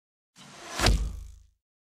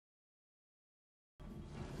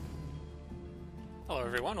Hello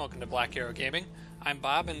everyone, welcome to Black Arrow Gaming. I'm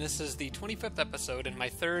Bob, and this is the 25th episode in my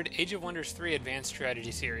third Age of Wonders 3 Advanced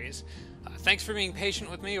Strategy series. Thanks for being patient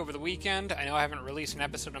with me over the weekend. I know I haven't released an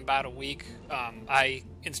episode in about a week. I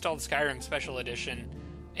installed Skyrim Special Edition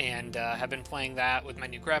and have been playing that with my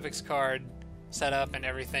new graphics card setup and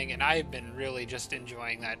everything, and I've been really just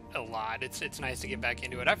enjoying that a lot. It's nice to get back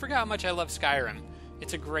into it. I forgot how much I love Skyrim.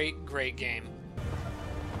 It's a great, great game.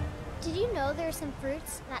 Did you know there are some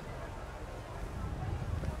fruits that...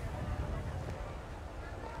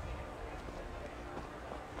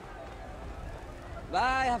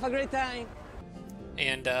 Bye, have a great time.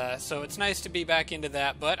 And so it's nice to be back into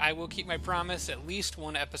that, but I will keep my promise, at least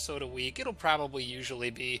one episode a week. It'll probably usually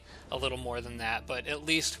be a little more than that, but at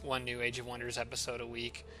least one new Age of Wonders episode a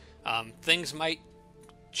week. Things might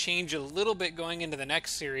change a little bit going into the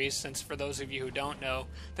next series, since for those of you who don't know,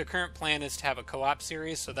 the current plan is to have a co-op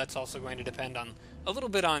series, so that's also going to depend on a little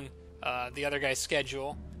bit on the other guy's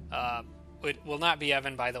schedule. It will not be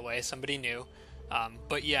Evan, by the way, somebody new.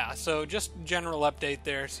 But yeah, so just general update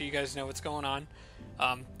there so you guys know what's going on.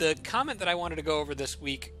 The comment that I wanted to go over this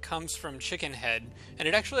week comes from Chickenhead, and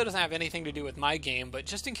it actually doesn't have anything to do with my game, but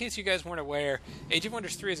just in case you guys weren't aware, Age of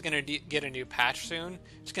Wonders 3 is going to get a new patch soon.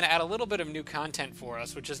 It's going to add a little bit of new content for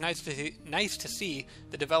us, which is nice to see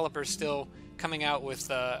the developers still coming out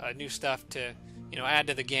with new stuff to add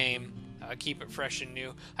to the game, keep it fresh and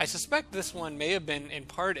new. I suspect this one may have been, in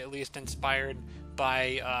part at least, inspired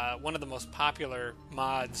by one of the most popular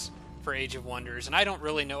mods for Age of Wonders, and I don't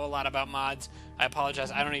really know a lot about mods. I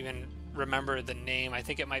apologize, I don't even remember the name. I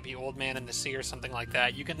think it might be Old Man in the Sea or something like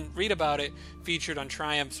that. You can read about it featured on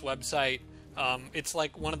Triumph's website. It's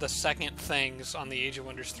like one of the second things on the Age of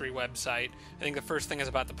Wonders 3 website. I think the first thing is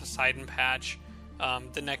about the Poseidon patch.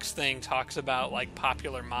 The next thing talks about like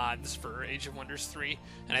popular mods for Age of Wonders 3,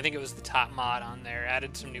 and I think it was the top mod on there,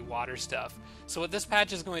 added some new water stuff. So what this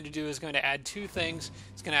patch is going to do is going to add two things.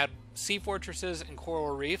 It's going to add sea fortresses and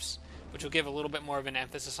coral reefs, which will give a little bit more of an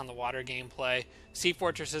emphasis on the water gameplay. Sea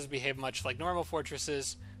fortresses behave much like normal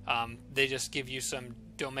fortresses. They just give you some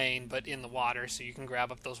domain, but in the water, so you can grab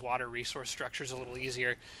up those water resource structures a little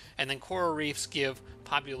easier. And then coral reefs give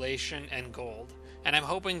population and gold. And I'm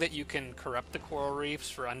hoping that you can corrupt the coral reefs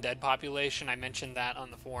for undead population. I mentioned that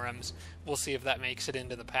on the forums. We'll see if that makes it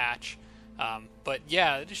into the patch. But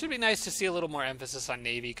yeah, it should be nice to see a little more emphasis on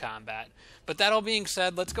Navy combat. But that all being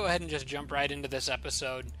said, let's go ahead and just jump right into this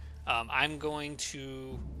episode. I'm going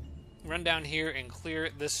to run down here and clear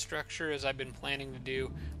this structure as I've been planning to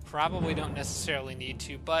do. Probably don't necessarily need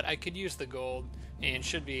to, but I could use the gold and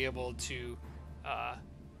should be able to...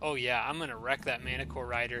 oh yeah, I'm going to wreck that Manicore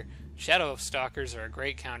Rider. Shadow Stalkers are a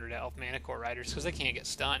great counter to Elf Manicore Riders because they can't get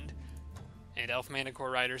stunned. And Elf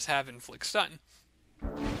Manicore Riders have inflict stun.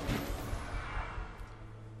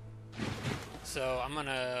 So I'm going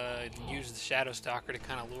to use the Shadow Stalker to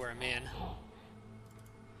kind of lure him in.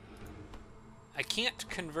 I can't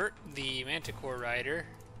convert the Manticore Rider,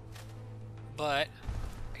 but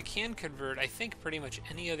I can convert, I think, pretty much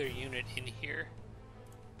any other unit in here.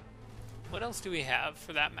 What else do we have,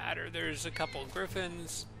 for that matter? There's a couple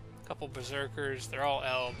Griffins, a couple Berserkers. They're all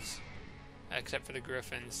elves, except for the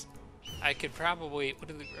Griffins. I could probably... What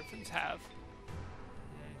do the Griffins have?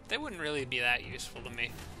 They wouldn't really be that useful to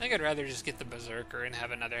me. I think I'd rather just get the Berserker and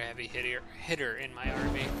have another heavy hitter in my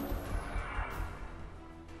army.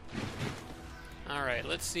 Alright,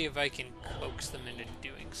 let's see if I can coax them into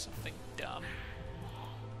doing something dumb.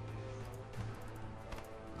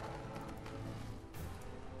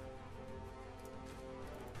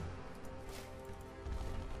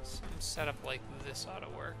 Some setup like this ought to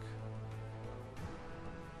work.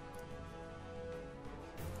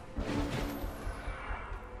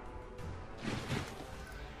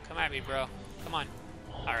 Come at me, bro. Come on.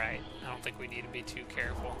 Alright, I don't think we need to be too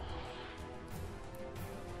careful.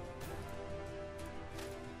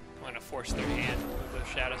 I'm going to force their hand to move those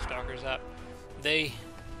Shadow Stalkers up. They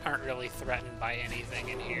aren't really threatened by anything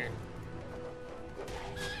in here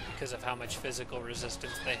because of how much physical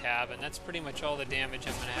resistance they have, and that's pretty much all the damage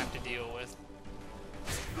I'm going to have to deal with.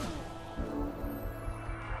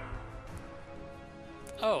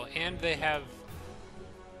 Oh, and they have...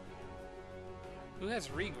 Who has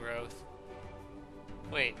regrowth?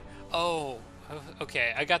 Wait. Oh,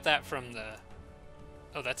 okay. I got that from the...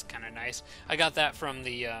 Oh, that's kind of nice. I got that from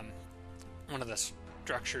the, one of the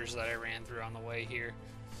structures that I ran through on the way here.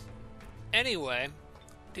 Anyway,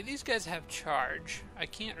 do these guys have charge? I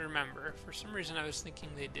can't remember. For some reason I was thinking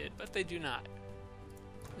they did, but they do not.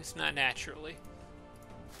 At least not naturally.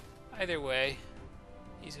 Either way,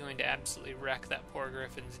 he's going to absolutely wreck that poor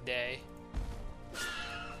Griffin's day.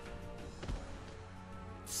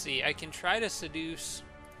 Let's see, I can try to seduce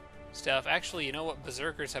stuff. Actually, you know what?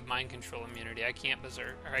 Berserkers have mind control immunity. I can't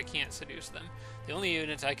I can't seduce them. The only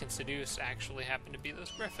units I can seduce actually happen to be those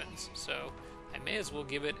griffins. So I may as well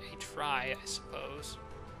give it a try, I suppose.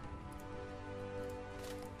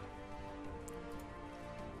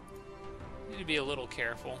 Need to be a little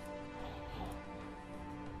careful.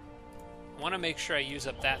 I want to make sure I use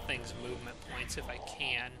up that thing's movement points if I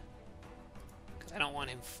can, because I don't want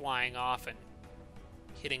him flying off and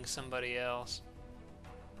hitting somebody else.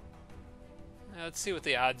 Now, let's see what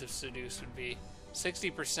the odds of seduce would be.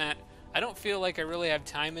 60%. I don't feel like I really have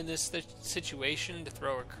time in this situation to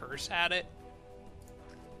throw a curse at it.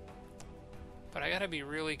 But I gotta be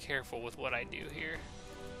really careful with what I do here,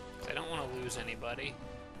 because I don't want to lose anybody.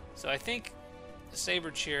 So I think the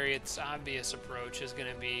Saber Chariot's obvious approach is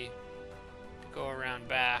going to be to go around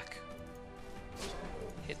back,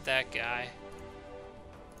 hit that guy.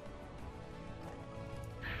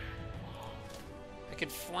 I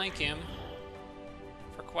could flank him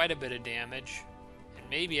for quite a bit of damage, and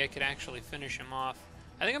maybe I could actually finish him off.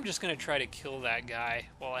 I think I'm just going to try to kill that guy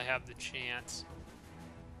while I have the chance,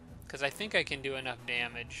 because I think I can do enough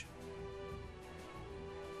damage.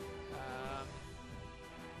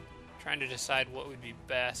 Trying to decide what would be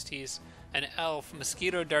best. He's an elf.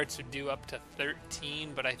 Mosquito darts would do up to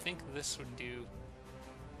 13, but I think this would do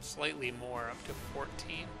slightly more, up to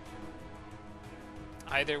 14.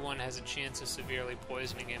 Either one has a chance of severely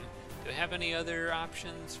poisoning him. Do I have any other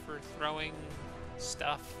options for throwing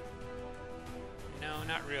stuff? No,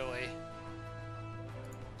 not really.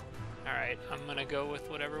 Alright, I'm gonna go with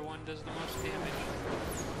whatever one does the most damage.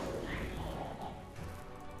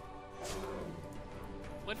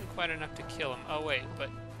 Wasn't quite enough to kill him. Oh wait, but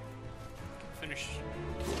I can finish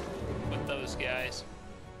with those guys.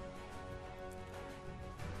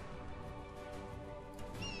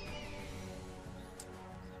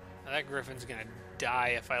 Now that griffin's gonna die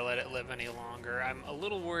if I let it live any longer. I'm a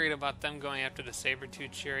little worried about them going after the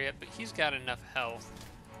saber-tooth chariot, but he's got enough health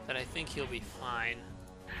that I think he'll be fine.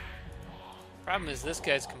 Problem is, this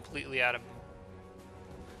guy's completely out of.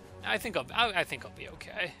 I think I'll be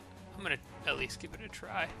okay. I'm gonna at least give it a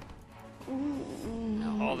try.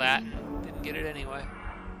 All that, didn't get it anyway.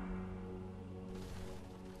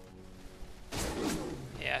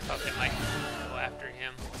 Yeah, I thought they might go after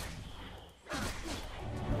him.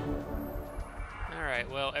 Alright,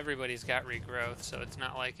 well, everybody's got regrowth, so it's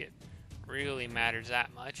not like it really matters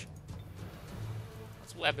that much.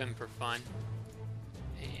 Let's web him for fun.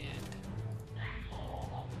 And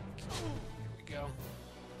here we go.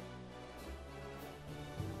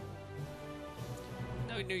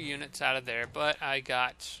 No new units out of there, but I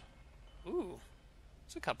got, ooh,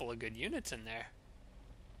 there's a couple of good units in there.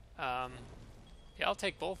 Yeah, I'll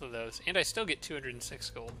take both of those, and I still get 206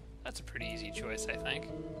 gold. That's a pretty easy choice, I think.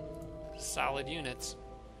 Solid units.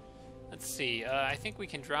 Let's see, I think we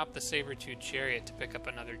can drop the saber-tooth chariot to pick up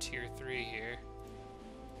another tier 3 here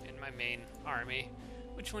in my main army.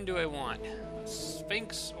 Which one do I want? A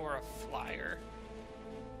Sphinx or a flyer?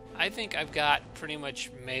 I think I've got pretty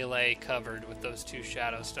much melee covered with those two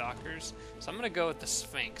Shadow Stalkers, so I'm going to go with the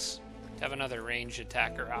Sphinx to have another ranged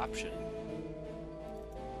attacker option.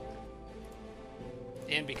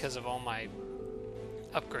 And because of all my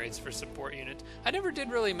upgrades for support units. I never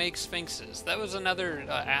did really make Sphinxes. That was another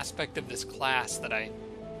aspect of this class that I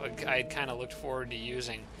kind of looked forward to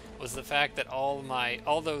using, was the fact that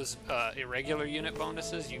all those irregular unit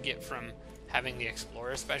bonuses you get from having the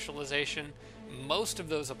Explorer specialization, most of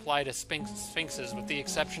those apply to Sphinxes, with the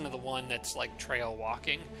exception of the one that's like trail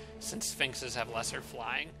walking, since Sphinxes have lesser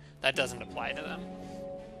flying. That doesn't apply to them.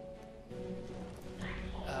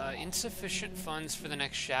 Insufficient funds for the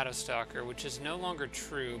next Shadow Stalker, which is no longer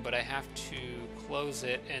true, but I have to close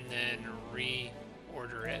it and then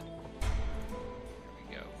reorder it. There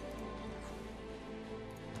we go.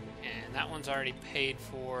 And that one's already paid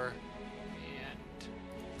for, and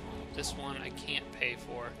this one I can't pay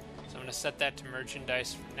for. So I'm going to set that to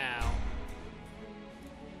merchandise for now.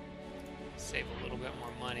 Save a little bit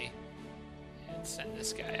more money. And send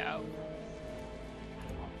this guy out.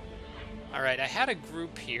 Alright, I had a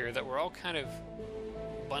group here that were all kind of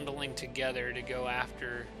bundling together to go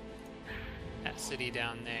after that city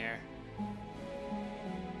down there.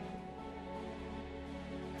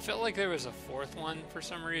 I felt like there was a fourth one for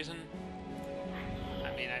some reason.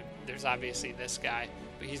 I mean, there's obviously this guy,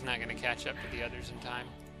 but he's not going to catch up to the others in time.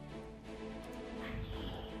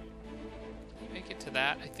 Make it to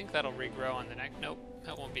that. I think that'll regrow on the next. Nope,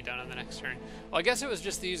 that won't be done on the next turn. Well, I guess it was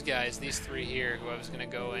just these guys, these three here, who I was going to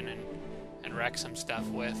go in and wreck some stuff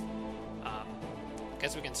with. I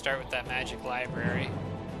guess we can start with that magic library.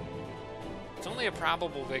 It's only a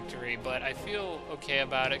probable victory, but I feel okay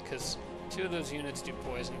about it because 2 of those units do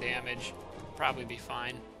poison damage. Probably be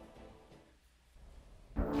fine.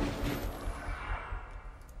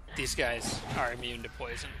 These guys are immune to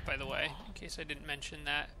poison, by the way, in case I didn't mention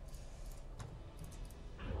that.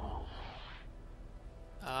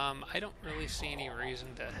 I don't really see any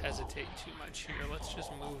reason to hesitate too much here. Let's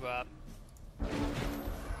just move up.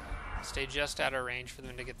 Stay just out of range for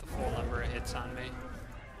them to get the full number of hits on me.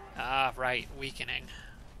 Ah, right, weakening.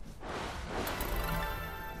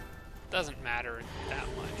 Doesn't matter that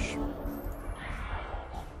much.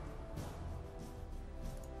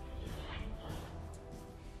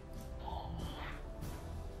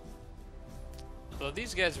 Although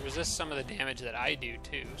these guys resist some of the damage that I do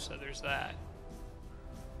too, so there's that.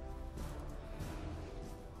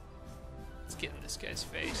 Let's get in this guy's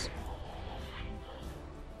face.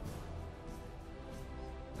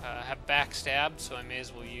 Have backstab, so I may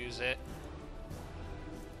as well use it.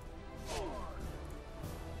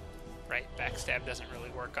 Right, backstab doesn't really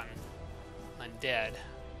work on undead.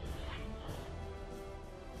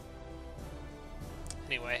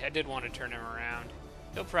 Anyway, I did want to turn him around.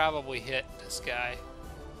 He'll probably hit this guy.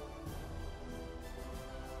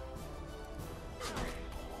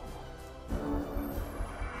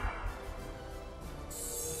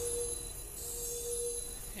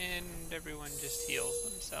 And everyone just heals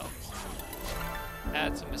themselves.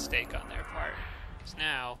 That's a mistake on their part. Because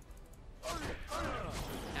now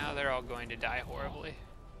they're all going to die horribly.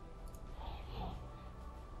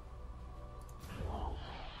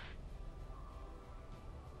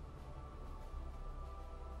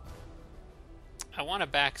 I want to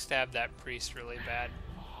backstab that priest really bad.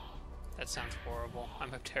 That sounds horrible.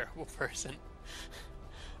 I'm a terrible person.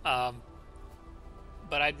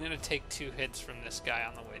 But I'm going to take 2 hits from this guy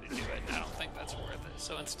on the way to do it, and I don't think that's worth it.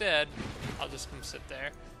 So instead, I'll just come sit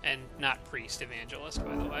there. And not priest, evangelist,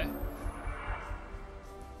 by the way.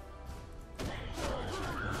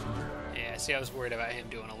 Yeah, see, I was worried about him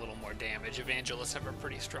doing a little more damage. Evangelists have a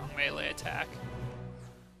pretty strong melee attack.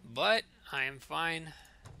 But I am fine.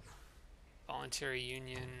 Voluntary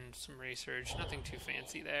union, some research, nothing too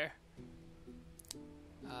fancy there.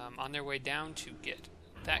 On their way down to get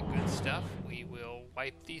that good stuff, we will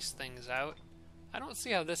wipe these things out. I don't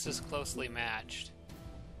see how this is closely matched.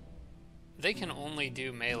 They can only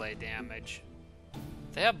do melee damage.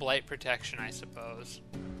 They have blight protection, I suppose.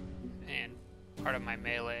 And part of my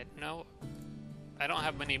melee... No, I don't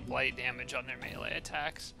have any blight damage on their melee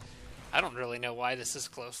attacks. I don't really know why this is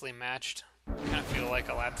closely matched. I kind of feel like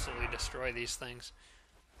I'll absolutely destroy these things.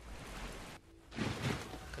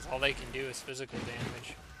 Because all they can do is physical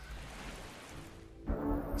damage.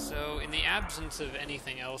 So, in the absence of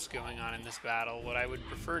anything else going on in this battle, what I would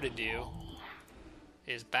prefer to do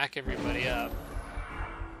is back everybody up.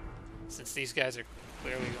 Since these guys are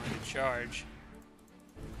clearly going to charge.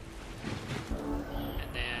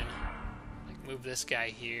 And then, like, move this guy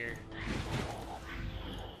here.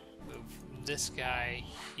 Move this guy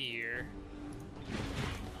here.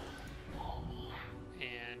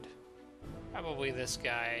 And probably this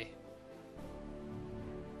guy.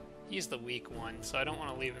 He's the weak one, so I don't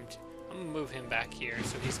want to leave him. I'm going to move him back here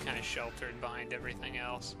so he's kind of sheltered behind everything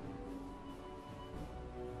else.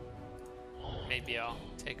 Maybe I'll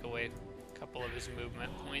take away a couple of his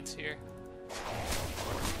movement points here.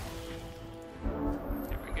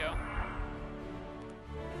 There we go.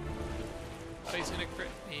 Oh, he's going to crit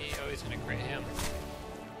me. Oh, he's going to crit him.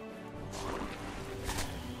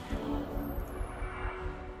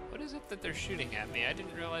 What is it that they're shooting at me? I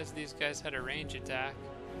didn't realize these guys had a range attack.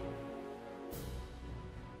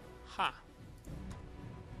 Huh.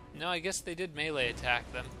 No, I guess they did melee attack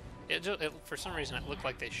them. For some reason it looked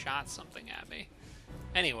like they shot something at me.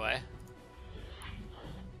 Anyway.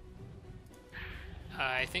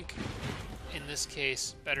 I think, in this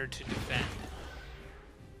case, better to defend.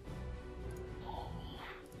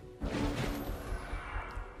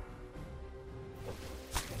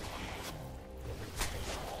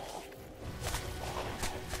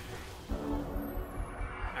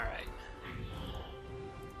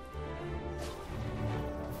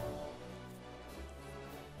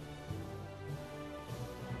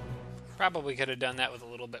 Probably could have done that with a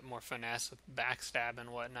little bit more finesse with backstab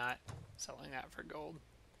and whatnot, selling that for gold.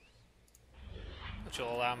 Which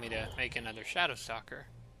will allow me to make another Shadow Stalker.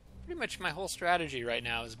 Pretty much my whole strategy right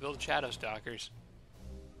now is build Shadow Stalkers.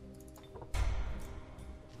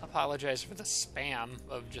 Apologize for the spam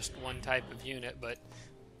of just one type of unit, but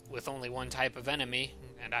with only one type of enemy,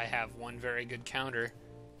 and I have one very good counter,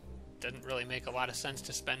 doesn't really make a lot of sense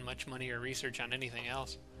to spend much money or research on anything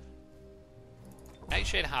else.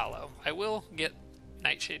 Nightshade Hollow. I will get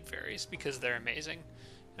Nightshade Fairies because they're amazing.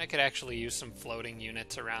 And I could actually use some floating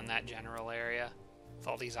units around that general area with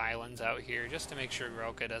all these islands out here just to make sure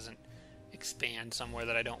Grelka doesn't expand somewhere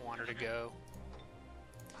that I don't want her to go.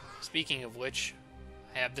 Speaking of which,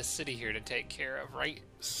 I have this city here to take care of, right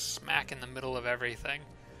smack in the middle of everything.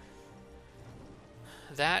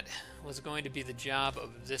 That was going to be the job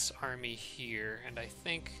of this army here, and I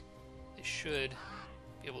think they should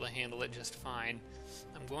be able to handle it just fine.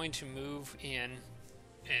 I'm going to move in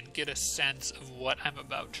and get a sense of what I'm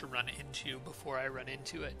about to run into before I run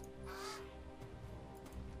into it.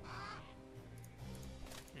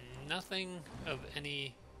 Nothing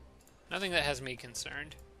that has me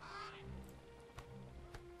concerned.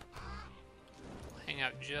 Hang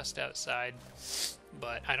out just outside,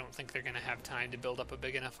 but I don't think they're going to have time to build up a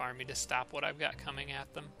big enough army to stop what I've got coming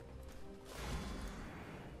at them.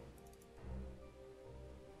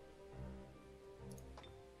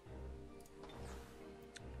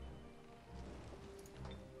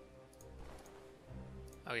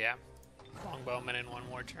 Oh yeah, longbowmen in one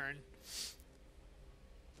more turn.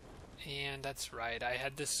 And that's right, I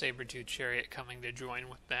had this saber-tooth chariot coming to join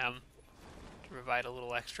with them to provide a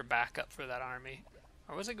little extra backup for that army.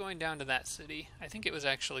 Or was it going down to that city? I think it was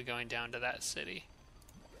actually going down to that city.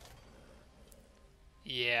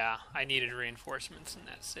 Yeah, I needed reinforcements in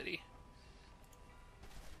that city.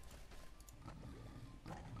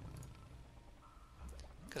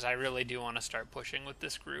 Because I really do want to start pushing with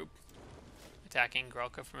this group. Attacking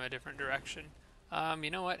Grelka from a different direction. You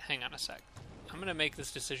know what? Hang on a sec. I'm going to make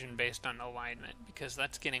this decision based on alignment, because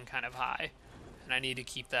that's getting kind of high, and I need to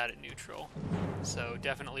keep that at neutral. So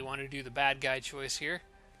definitely want to do the bad guy choice here.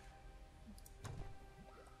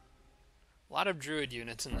 A lot of druid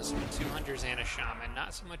units in this one, 2 hunters and a shaman.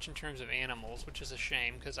 Not so much in terms of animals, which is a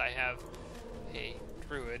shame, because I have a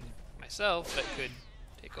druid myself that could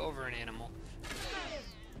take over an animal.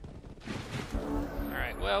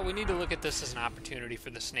 Alright, well, we need to look at this as an opportunity for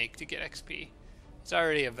the snake to get XP. He's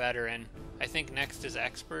already a veteran. I think next is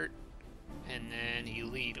expert, and then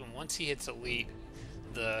elite. And once he hits elite,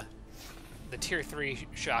 the tier 3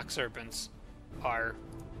 shock serpents are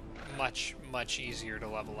much, much easier to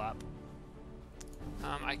level up.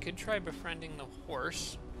 I could try befriending the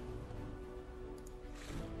horse,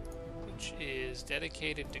 which is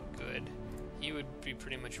dedicated to good. He would be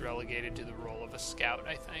pretty much relegated to the role of a scout,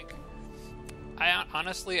 I think.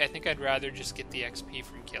 Honestly, I think I'd rather just get the XP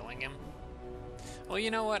from killing him. Well, you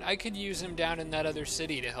know what? I could use him down in that other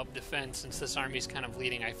city to help defend, since this army's kind of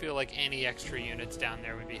leading. I feel like any extra units down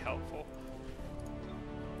there would be helpful.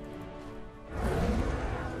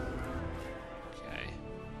 Okay.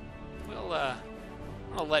 Well, I'm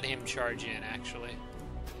gonna let him charge in, actually.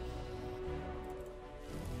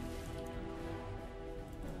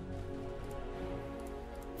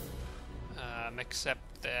 Except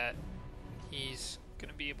that he's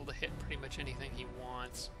gonna be able to hit pretty much anything he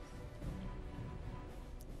wants.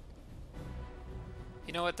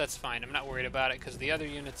 You know what, that's fine. I'm not worried about it, because the other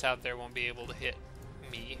units out there won't be able to hit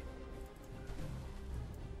me.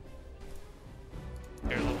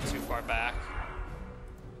 They're a little too far back.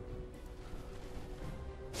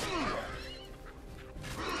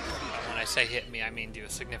 When I say hit me, I mean do a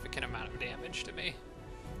significant amount of damage to me.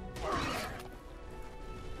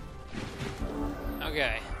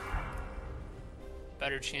 Okay.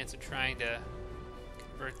 Better chance of trying to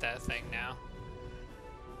convert that thing now.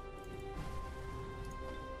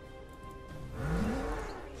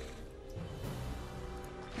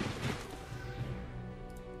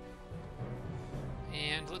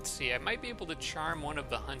 And let's see, I might be able to charm one of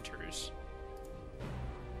the hunters.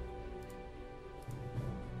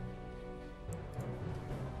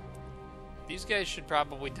 These guys should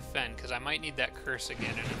probably defend, because I might need that curse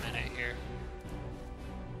again in a minute here.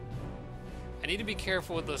 I need to be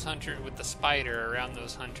careful with those hunters, with the spider around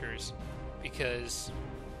those hunters, because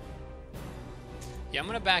yeah, I'm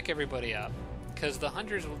gonna back everybody up, because the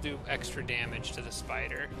hunters will do extra damage to the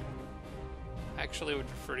spider. I actually would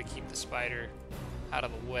prefer to keep the spider out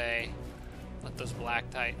of the way. Let those black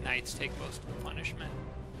knights take most of the punishment.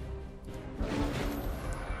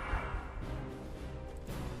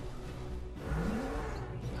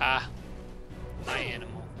 Ah, my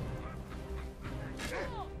animal.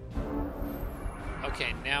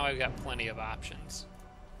 Okay, now I've got plenty of options.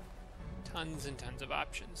 Tons and tons of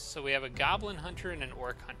options. So we have a goblin hunter and an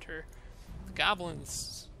orc hunter. The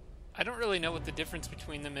goblins, I don't really know what the difference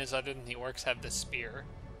between them is, other than the orcs have the spear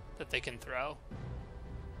that they can throw.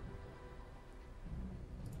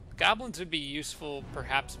 Goblins would be useful,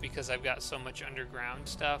 perhaps because I've got so much underground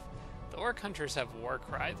stuff. The orc hunters have war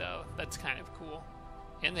cry, though. That's kind of cool.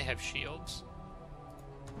 And they have shields.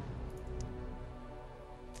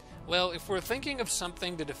 Well, if we're thinking of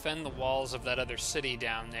something to defend the walls of that other city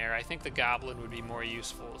down there, I think the goblin would be more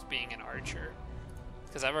useful as being an archer.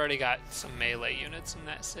 Because I've already got some melee units in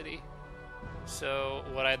that city. So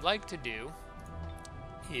what I'd like to do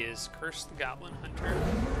is curse the goblin hunter,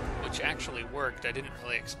 which actually worked. I didn't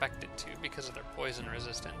really expect it to because of their poison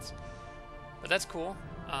resistance. But that's cool.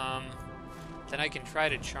 Then I can try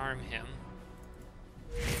to charm him.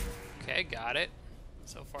 Okay, got it.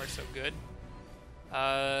 So far, so good.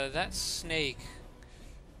 That snake.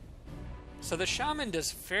 So the shaman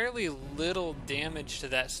does fairly little damage to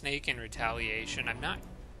that snake in retaliation.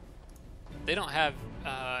 They don't have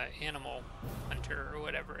animal hunter or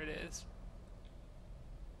whatever it is.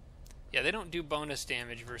 Yeah, they don't do bonus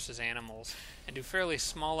damage versus animals and do fairly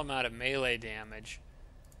small amount of melee damage.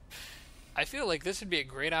 I feel like this would be a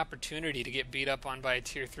great opportunity to get beat up on by a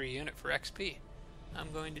tier 3 unit for XP.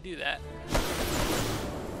 I'm going to do that.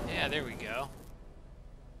 Yeah, there we go.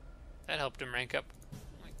 That helped him rank up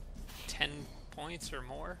like 10 points or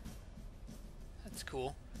more. That's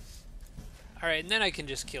cool. Alright, and then I can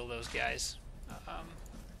just kill those guys.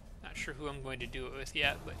 Not sure who I'm going to do it with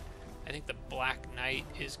yet, but I think the Black Knight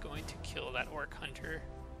is going to kill that Orc Hunter.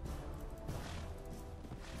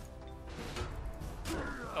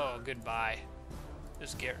 Oh, goodbye.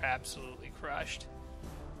 Just get absolutely crushed.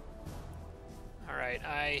 Alright,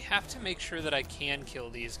 I have to make sure that I can kill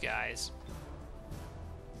these guys.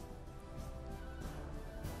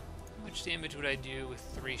 How much damage would I do with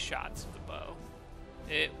 3 shots of the bow?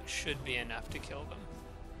 It should be enough to kill them.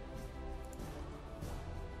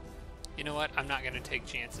 You know what? I'm not going to take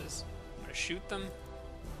chances. I'm going to shoot them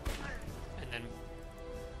and then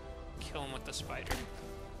kill them with the spider.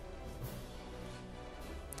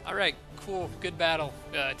 Alright, cool. Good battle.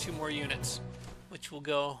 2 more units, which will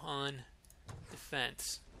go on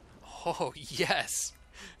defense. Oh, yes!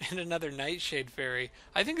 And another Nightshade Fairy.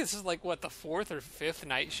 I think this is like, what, the 4th or 5th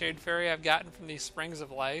Nightshade Fairy I've gotten from these Springs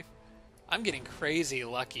of Life? I'm getting crazy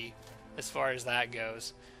lucky as far as that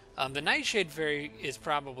goes. The Nightshade Fairy is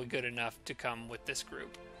probably good enough to come with this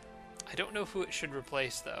group. I don't know who it should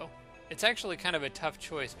replace, though. It's actually kind of a tough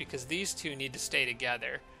choice because these two need to stay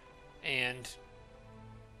together. And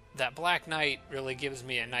that Black Knight really gives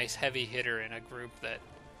me a nice heavy hitter in a group that...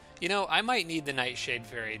 You know, I might need the Nightshade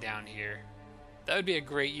Fairy down here. That would be a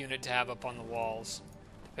great unit to have up on the walls,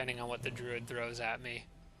 depending on what the Druid throws at me.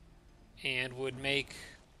 And would make...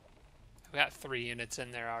 I've got 3 units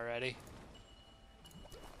in there already.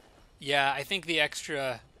 Yeah, I think the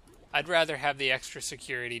extra... I'd rather have the extra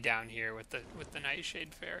security down here with the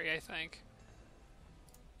Nightshade Fairy, I think.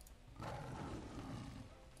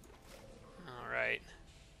 Alright.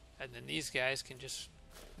 And then these guys can just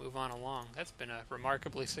move on along. That's been a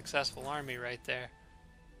remarkably successful army right there.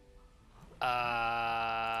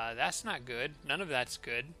 That's not good. None of that's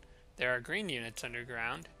good. There are green units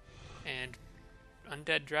underground. And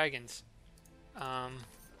undead dragons.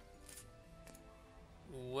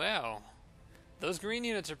 Well, those green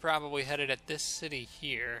units are probably headed at this city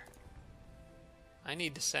here. I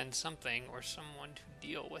need to send something or someone to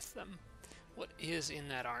deal with them. What is in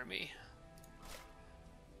that army?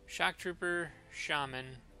 Shock Trooper,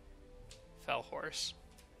 Shaman, Fell Horse.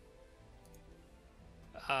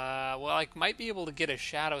 Well, I might be able to get a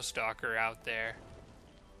Shadow Stalker out there.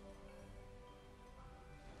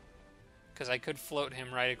 Because I could float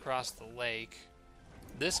him right across the lake.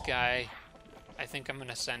 This guy, I think I'm going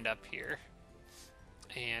to send up here.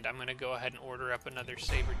 And I'm going to go ahead and order up another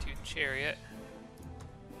Saber-Tooth Chariot.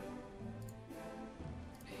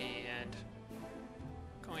 And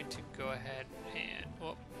going to go ahead and...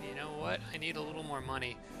 Well, you know what? I need a little more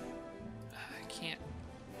money. I can't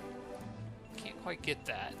quite get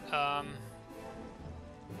that. I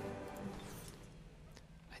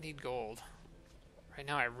need gold. Right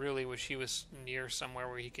now I really wish he was near somewhere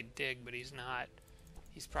where he could dig, but he's not.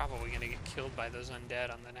 He's probably going to get killed by those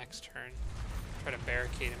undead on the next turn. Try to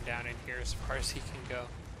barricade him down in here as far as he can go.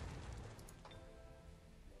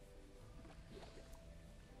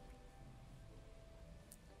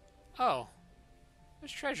 Oh,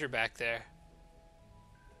 there's treasure back there.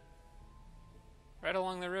 Right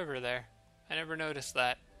along the river there. I never noticed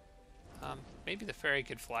that. Maybe the fairy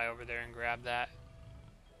could fly over there and grab that.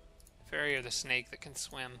 Fairy or the snake that can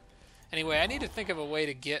swim. Anyway, I need to think of a way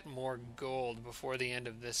to get more gold before the end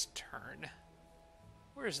of this turn.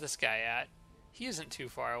 Where's this guy at? He isn't too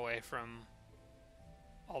far away from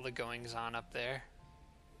all the goings-on up there.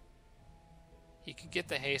 He could get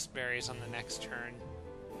the haste berries on the next turn.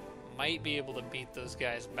 Might be able to beat those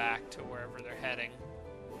guys back to wherever they're heading.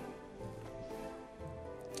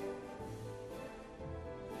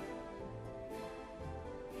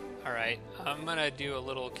 Alright, I'm gonna do a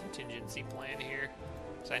little contingency plan here.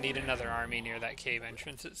 So I need another army near that cave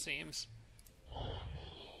entrance, it seems.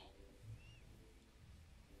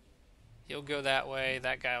 He'll go that way,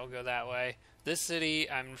 that guy will go that way. This city,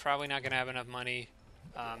 I'm probably not going to have enough money,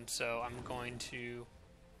 so I'm going to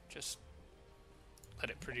just let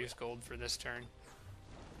it produce gold for this turn.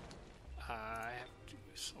 I have to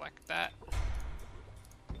select that.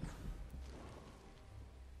 I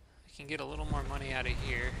can get a little more money out of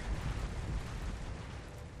here.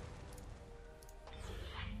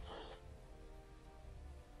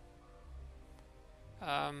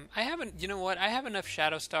 I haven't, you know what, I have enough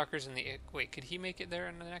Shadow Stalkers in the, wait, could he make it there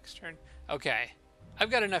in the next turn? Okay, I've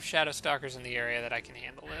got enough Shadow Stalkers in the area that I can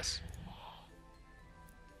handle this.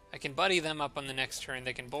 I can buddy them up on the next turn,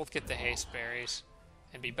 they can both get the haste berries,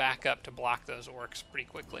 and be back up to block those orcs pretty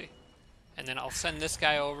quickly. And then I'll send this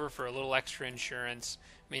guy over for a little extra insurance,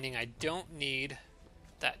 meaning I don't need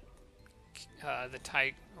that,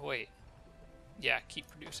 yeah, keep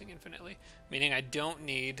producing infinitely. Meaning I don't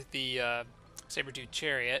need the, Saber-tooth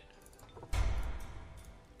Chariot,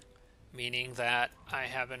 meaning that I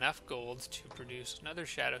have enough gold to produce another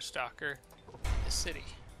Shadow Stalker in the city.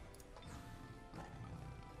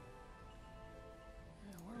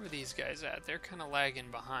 Where were these guys at? They're kind of lagging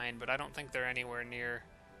behind, but I don't think they're anywhere near.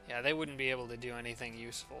 Yeah, they wouldn't be able to do anything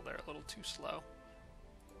useful. They're a little too slow.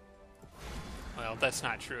 Well, that's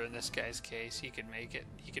not true in this guy's case. He could make it.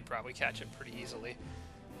 He could probably catch it pretty easily.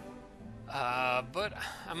 But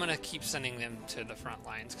I'm going to keep sending them to the front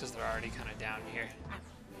lines because they're already kind of down here.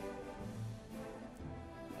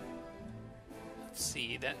 Let's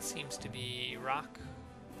see, that seems to be rock.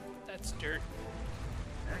 That's dirt.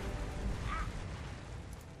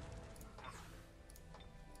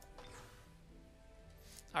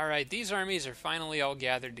 Alright, these armies are finally all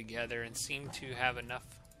gathered together and seem to have enough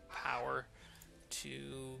power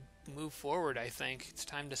to move forward, I think. It's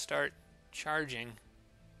time to start charging.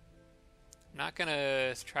 I'm not going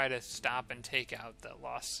to try to stop and take out the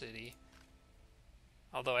lost city.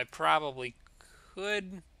 Although I probably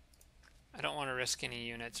could. I don't want to risk any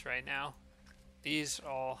units right now. These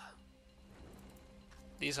all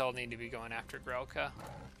need to be going after Grelka.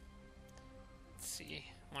 Let's see.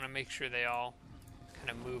 I want to make sure they all kind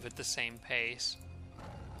of move at the same pace.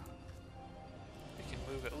 We can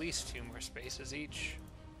move at least 2 more spaces each.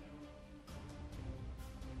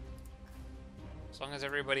 As long as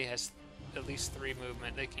everybody has at least 3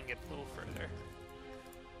 movement, they can get a little further.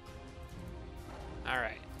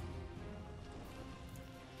 Alright.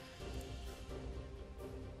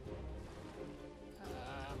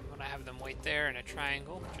 I'm going to have them wait there in a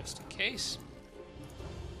triangle, just in case.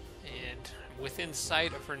 And within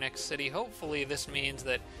sight of her next city. Hopefully this means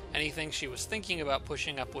that anything she was thinking about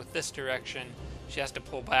pushing up with this direction, she has to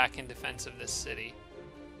pull back in defense of this city.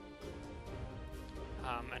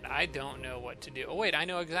 And I don't know what to do. Oh wait, I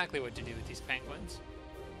know exactly what to do with these penguins.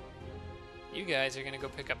 You guys are going to go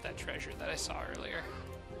pick up that treasure that I saw earlier.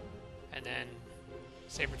 And then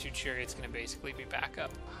Saber-tooth Chariot's going to basically be back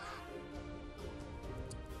up.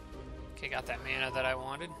 Okay, got that mana that I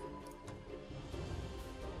wanted.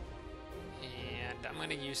 And I'm going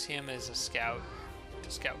to use him as a scout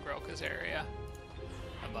to scout Grelka's area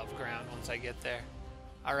above ground once I get there.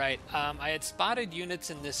 Alright, I had spotted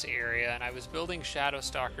units in this area, and I was building Shadow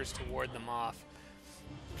Stalkers to ward them off.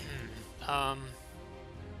 I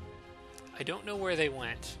don't know where they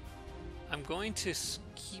went. I'm going to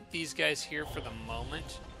keep these guys here for the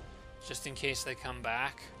moment, just in case they come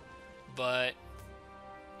back. But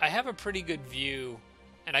I have a pretty good view,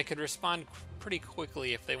 and I could respond pretty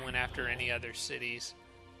quickly if they went after any other cities.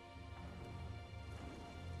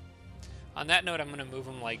 On that note, I'm going to move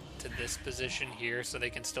them like to this position here so they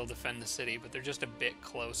can still defend the city, but they're just a bit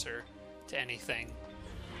closer to anything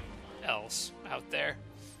else out there.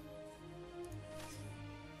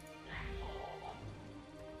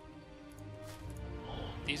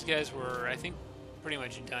 These guys were, I think, pretty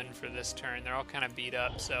much done for this turn. They're all kind of beat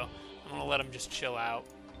up, so I'm going to let them just chill out.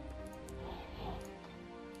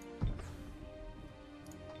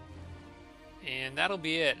 And that'll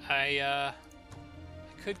be it. I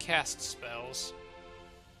could cast spells.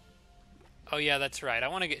 Oh yeah, that's right. I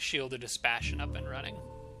want to get Shielded Dispassion up and running.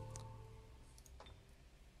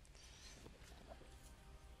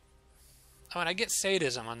 Oh, and I get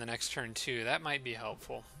Sadism on the next turn too. That might be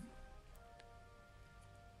helpful.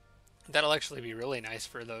 That'll actually be really nice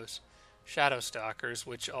for those Shadow Stalkers,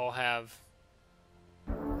 which all have...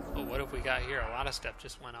 Oh, what have we got here? A lot of stuff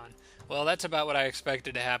just went on. Well, that's about what I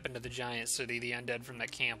expected to happen to the giant city. The undead from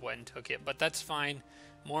that camp went and took it, but that's fine.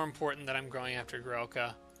 More important that I'm going after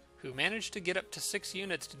Grelka. who managed to get up to 6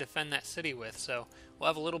 units to defend that city with, so we'll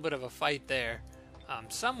have a little bit of a fight there.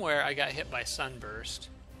 Somewhere I got hit by Sunburst.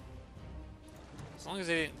 As long as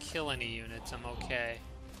they didn't kill any units, I'm okay.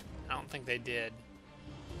 I don't think they did.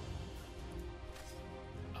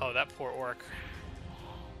 Oh, that poor orc.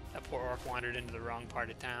 That poor orc wandered into the wrong part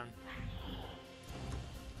of town.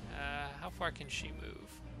 How far can she move?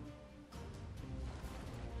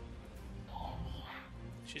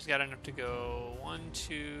 She's got enough to go 1,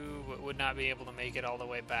 2, but would not be able to make it all the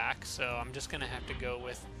way back, so I'm just going to have to go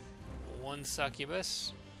with 1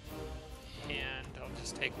 succubus, and I'll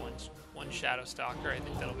just take one shadow stalker. I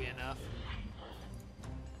think that'll be enough.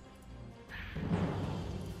 And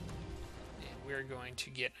we're going to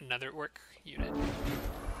get another orc unit.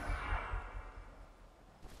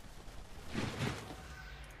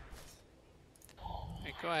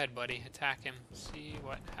 Alright, go ahead, buddy. Attack him. See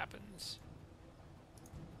what happens.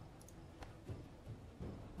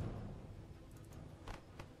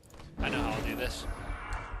 I know how I'll do this.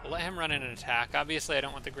 We'll let him run in an attack. Obviously, I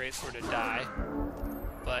don't want the greatsword to die,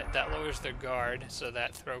 but that lowers their guard, so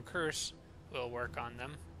that throw curse will work on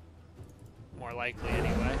them. More likely,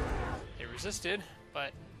 anyway. They resisted,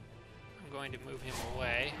 but I'm going to move him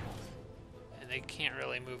away, and they can't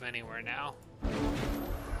really move anywhere now.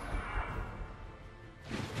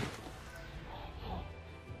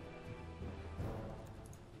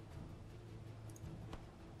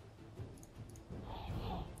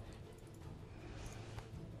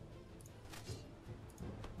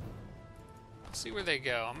 See where they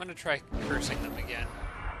go. I'm gonna try cursing them again.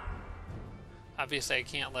 Obviously, I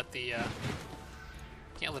can't let the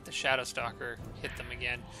Shadow Stalker hit them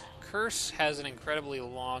again. Curse has an incredibly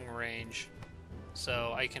long range,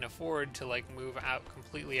 so I can afford to like move out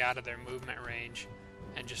completely out of their movement range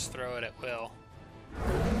and just throw it at will.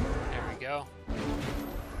 There we go.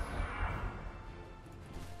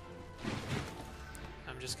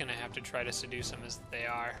 I'm just gonna have to try to seduce them as they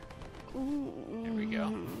are. There we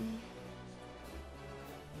go.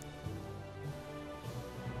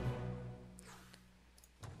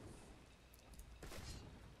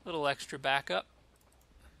 Little extra backup.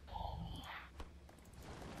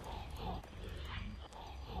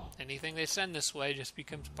 Anything they send this way just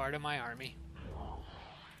becomes part of my army.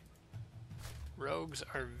 Rogues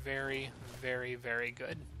are very, very, very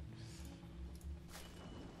good.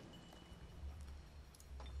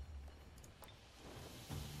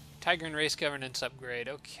 Tigran race governance upgrade.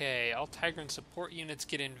 Okay, all Tigran support units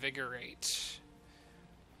get invigorate.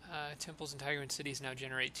 Temples in Tigran cities now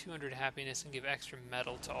generate 200 happiness and give extra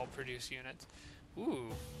metal to all produce units.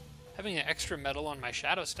 Ooh, having an extra metal on my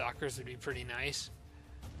Shadow Stalkers would be pretty nice.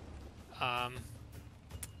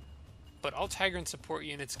 But all Tigran support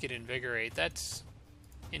units get invigorate. That's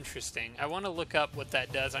interesting. I want to look up what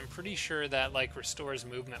that does. I'm pretty sure that like restores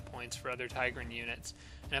movement points for other Tigran units.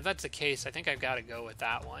 And if that's the case, I think I've got to go with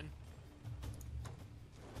that one.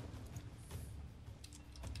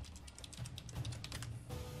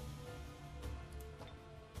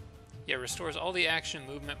 Yeah, restores all the action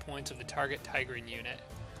movement points of the target Tigran unit.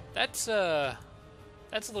 That's a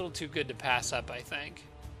little too good to pass up, I think.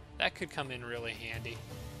 That could come in really handy.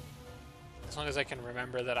 As long as I can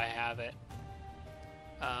remember that I have it.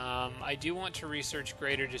 I do want to research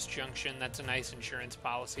Greater Disjunction. That's a nice insurance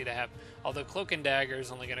policy to have. Although Cloak and Dagger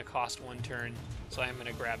is only going to cost 1 turn, so I'm going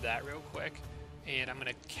to grab that real quick. And I'm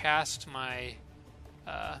going to cast my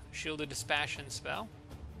Shielded Dispassion spell.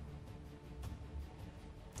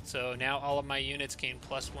 So now all of my units gain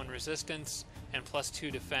 +1 resistance and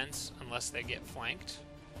 +2 defense unless they get flanked,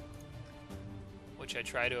 which I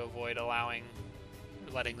try to avoid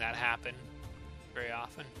letting that happen very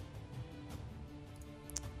often.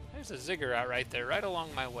 There's a ziggurat right there, right along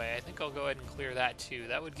my way. I think I'll go ahead and clear that too.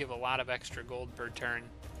 That would give a lot of extra gold per turn,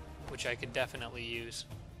 which I could definitely use.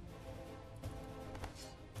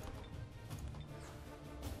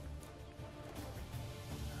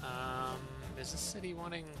 Is the city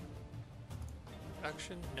wanting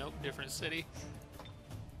production? Nope, different city.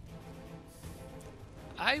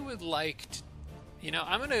 I would like to,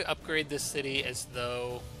 I'm going to upgrade this city as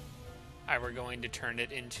though I were going to turn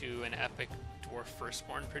it into an epic dwarf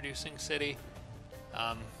firstborn producing city.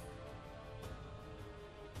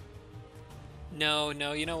 No,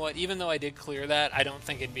 you know what? Even though I did clear that, I don't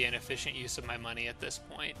think it'd be an efficient use of my money at this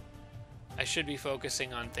point. I should be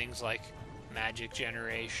focusing on things like magic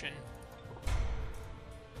generation.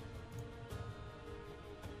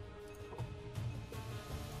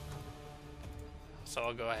 So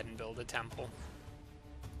I'll go ahead and build a temple.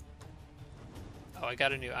 Oh, I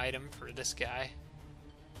got a new item for this guy.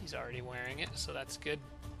 He's already wearing it, so that's good.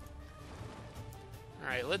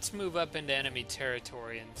 Alright, let's move up into enemy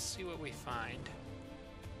territory and see what we find.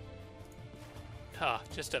 Huh,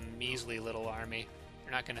 just a measly little army.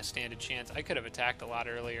 You're not going to stand a chance. I could have attacked a lot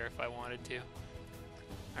earlier if I wanted to.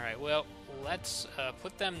 Alright, well, let's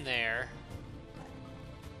put them there.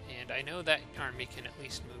 And I know that army can at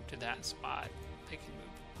least move to that spot. They can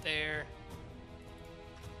move there.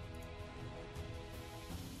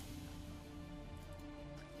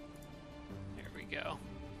 There we go.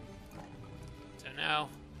 So now,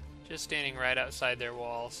 just standing right outside their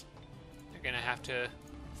walls, they're going to have to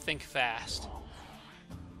think fast.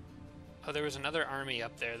 Oh, there was another army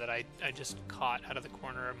up there that I just caught out of the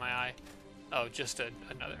corner of my eye. Oh, just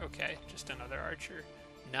another, okay, just another archer.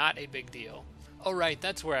 Not a big deal. Oh, right,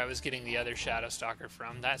 that's where I was getting the other Shadow Stalker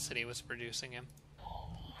from. That city was producing him.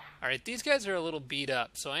 Alright, these guys are a little beat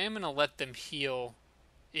up, so I am going to let them heal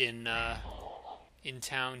in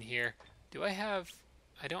town here. Do I have...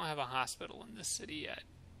 I don't have a hospital in this city yet.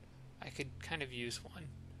 I could kind of use one.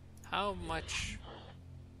 How much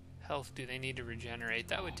health do they need to regenerate?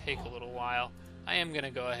 That would take a little while. I am going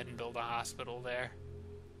to go ahead and build a hospital there.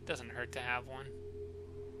 Doesn't hurt to have one.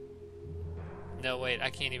 No, wait, I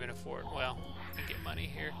can't even afford... Well, I can get money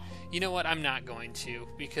here. You know what? I'm not going to,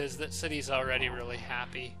 because that city's already really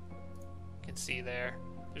happy. You can see there.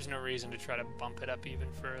 There's no reason to try to bump it up even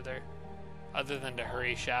further, other than to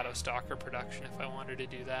hurry Shadow Stalker production if I wanted to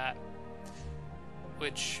do that.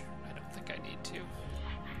 Which, I don't think I need to.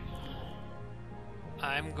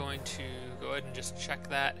 I'm going to go ahead and just check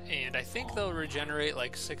that, and I think they'll regenerate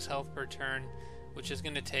like 6 health per turn, which is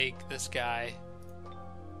going to take this guy...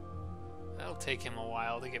 That'll take him a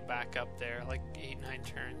while to get back up there, like 8-9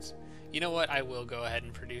 turns. You know what? I will go ahead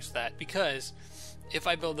and produce that, because if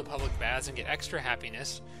I build the public baths and get extra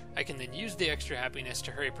happiness, I can then use the extra happiness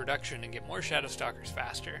to hurry production and get more Shadow Stalkers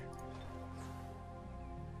faster.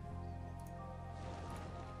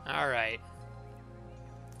 Alright.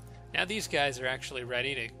 Now these guys are actually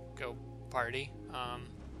ready to go party.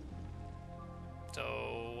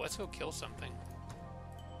 So let's go kill something.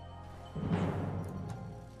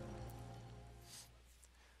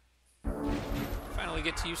 Finally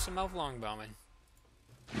get to use some elf longbowmen.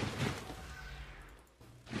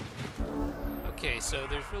 Okay, so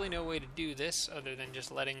there's really no way to do this other than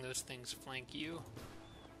just letting those things flank you.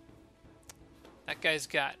 That guy's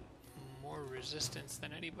got more resistance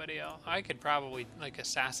than anybody else. I could probably, like,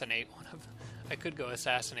 assassinate one of them. I could go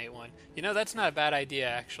assassinate one. You know, that's not a bad idea,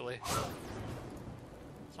 actually.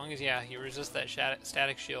 As long as, yeah, you resist that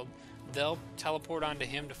static shield. They'll teleport onto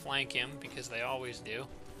him to flank him, because they always do.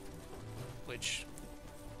 Which...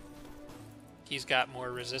 he's got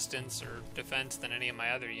more resistance or defense than any of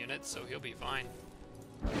my other units, so he'll be fine.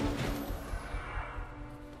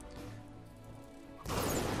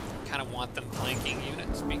 Kind of want them flanking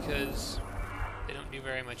units because they don't do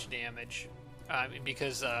very much damage.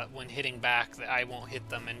 Because when hitting back, I won't hit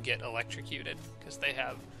them and get electrocuted because they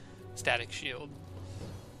have static shield.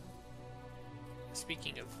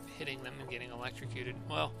 Speaking of hitting them and getting electrocuted,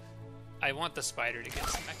 well, I want the spider to get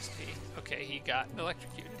some XP. Okay, he got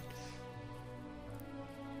electrocuted.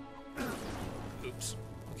 Oops.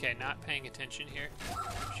 Okay, not paying attention here.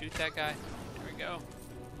 Shoot that guy. There we go.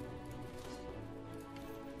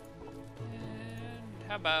 And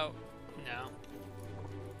how about... no.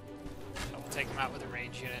 I'll take him out with a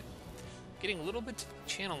range unit. Getting a little bit of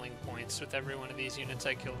channeling points with every one of these units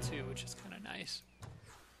I kill too, which is kind of nice.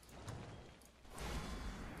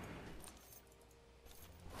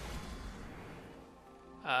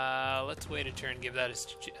 Let's wait a turn, give that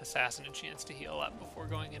assassin a chance to heal up before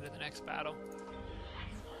going into the next battle.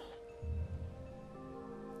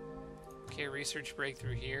 Okay, research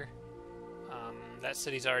breakthrough here. That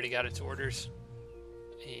city's already got its orders.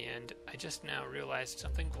 And I just now realized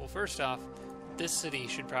something. Well, first off, this city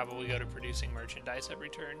should probably go to producing merchandise every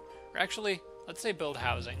turn. Or actually, let's say build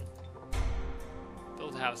housing.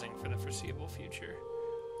 Build housing for the foreseeable future.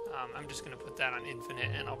 I'm just going to put that on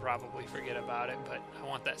infinite, and I'll probably forget about it, but I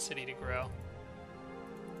want that city to grow.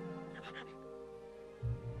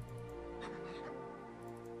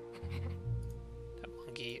 That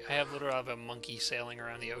monkey. I literally have a monkey sailing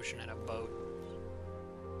around the ocean in a boat.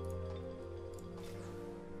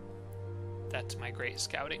 That's my great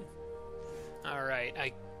scouting. Alright,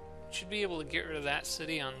 I should be able to get rid of that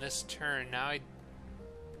city on this turn. Now I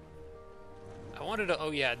wanted to...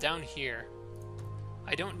 oh yeah, down here.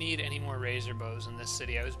 I don't need any more razor bows in this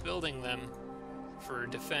city. I was building them for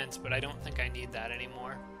defense, but I don't think I need that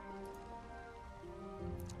anymore.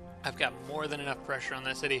 I've got more than enough pressure on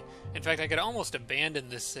that city. In fact, I could almost abandon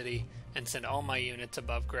this city and send all my units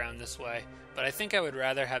above ground this way. But I think I would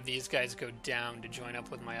rather have these guys go down to join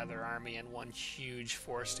up with my other army and one huge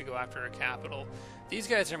force to go after a capital. These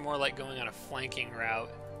guys are more like going on a flanking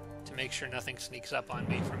route to make sure nothing sneaks up on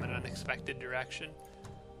me from an unexpected direction.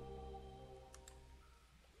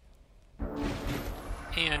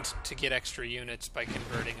 And to get extra units by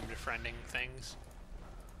converting them to friending things.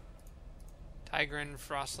 Tigrin,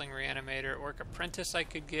 Frostling Reanimator, Orc Apprentice I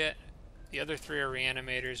could get. The other 3 are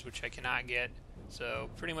Reanimators, which I cannot get. So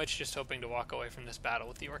pretty much just hoping to walk away from this battle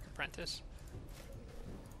with the Orc Apprentice.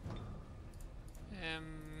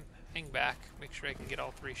 Hang back, make sure I can get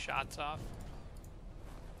all 3 shots off.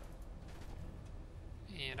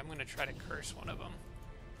 And I'm going to try to curse one of them.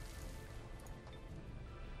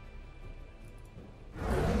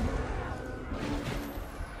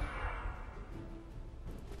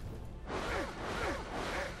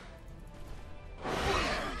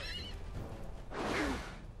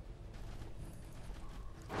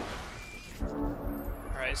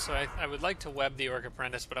 So I would like to web the Orc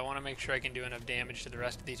Apprentice, but I want to make sure I can do enough damage to the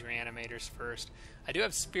rest of these Reanimators first. I do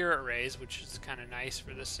have Spirit Rays, which is kind of nice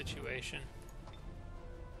for this situation.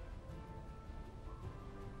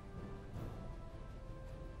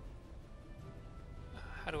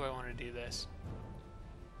 How do I want to do this?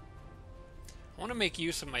 I want to make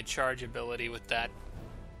use of my charge ability with that.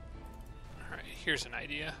 Alright, here's an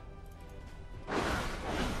idea.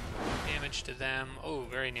 Damage to them. Oh,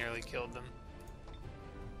 very nearly killed them.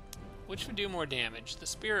 Which would do more damage? The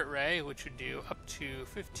Spirit Ray, which would do up to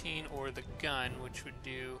 15, or the gun, which would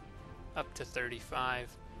do up to 35.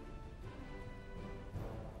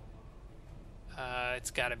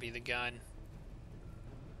 It's gotta be the gun.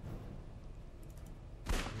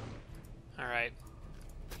 Alright.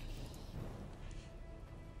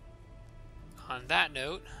 On that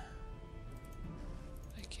note,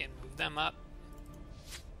 I can move them up.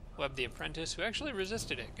 Web the Apprentice, who actually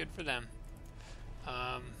resisted it. Good for them.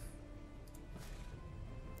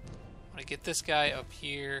 I want to get this guy up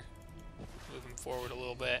here, move him forward a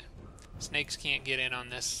little bit. Snakes can't get in on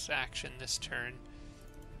this action this turn.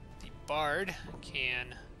 The Bard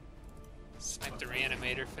can snipe the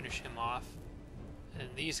Reanimator, finish him off. And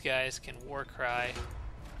these guys can Warcry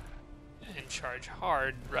and charge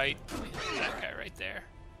hard right into that guy right there.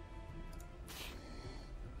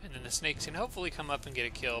 And then the snakes can hopefully come up and get a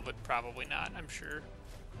kill, but probably not, I'm sure.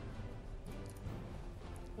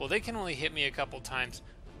 Well, they can only hit me a couple times.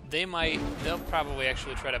 They'll probably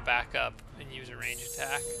actually try to back up and use a range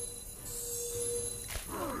attack.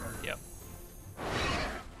 Yep.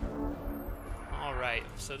 Alright,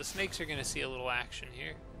 so the snakes are going to see a little action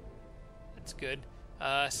here. That's good.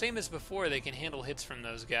 Same as before, they can handle hits from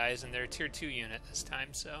those guys, and they're a tier 2 unit this time,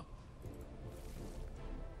 so.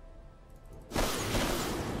 There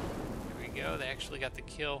we go, they actually got the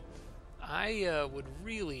kill. I would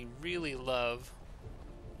really, really love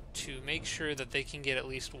to make sure that they can get at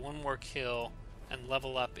least one more kill and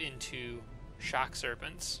level up into Shock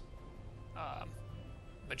Serpents.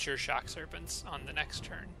 Mature Shock Serpents on the next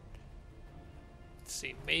turn. Let's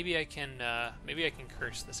see, maybe I can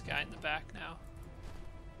curse this guy in the back now.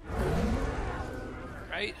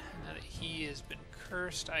 Right, now that he has been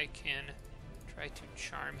cursed, I can try to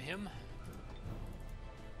charm him.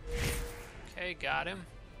 Okay, got him.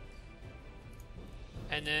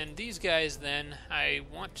 And then these guys, then, I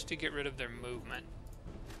want to get rid of their movement.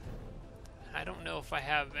 I don't know if I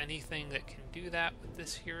have anything that can do that with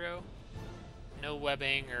this hero. No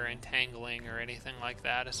webbing or entangling or anything like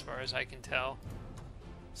that as far as I can tell.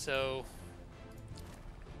 So,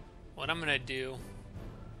 what I'm going to do,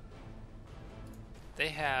 they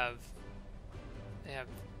have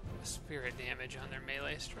spirit damage on their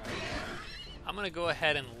melee strike. I'm going to go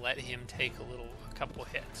ahead and let him take a couple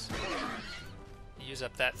hits. Use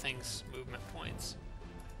up that thing's movement points.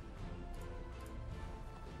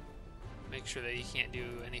 Make sure that he can't do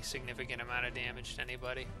any significant amount of damage to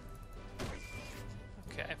anybody.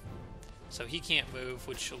 Okay. So he can't move,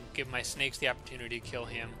 which will give my snakes the opportunity to kill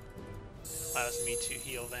him. Allows me to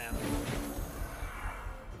heal them.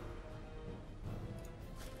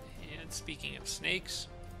 And speaking of snakes,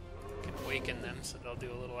 I can awaken them so they'll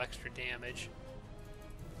do a little extra damage.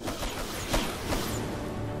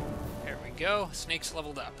 There we go. Snakes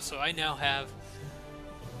leveled up. So I now have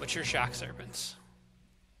Mature Shock Serpents.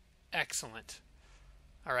 Excellent.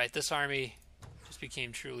 Alright, this army just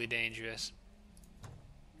became truly dangerous.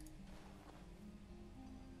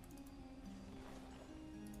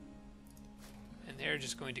 And they're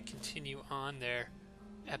just going to continue on their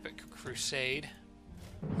epic crusade.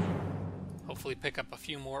 Hopefully pick up a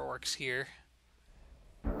few more orcs here.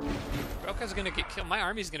 Grelka's gonna get killed. My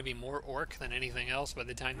army's gonna be more orc than anything else by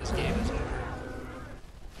the time this game is over.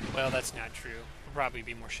 Well, that's not true. It'll probably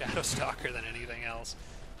be more Shadow Stalker than anything else.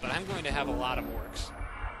 But I'm going to have a lot of orcs.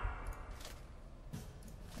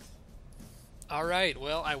 Alright,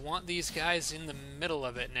 well, I want these guys in the middle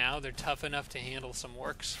of it now. They're tough enough to handle some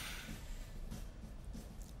orcs.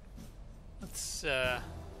 Let's go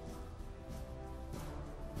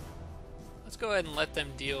ahead and let them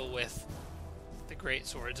deal with the great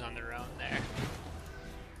swords on their own there.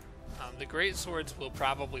 The great swords will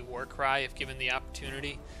probably Warcry if given the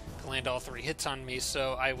opportunity to land all 3 hits on me,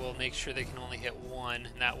 so I will make sure they can only hit 1,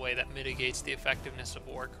 and that way that mitigates the effectiveness of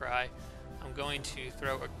Warcry. I'm going to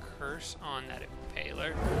throw a curse on that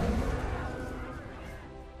Impaler.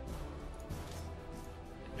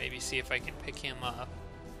 And maybe see if I can pick him up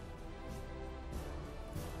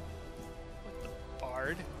with the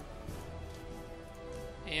Bard.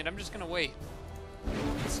 And I'm just going to wait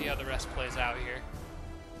and see how the rest plays out here.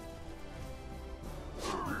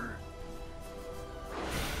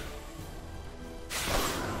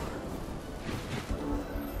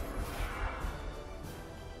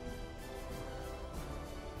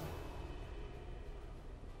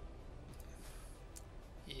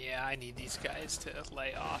 Yeah, I need these guys to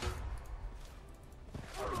lay off.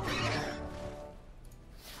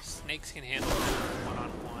 Snakes can handle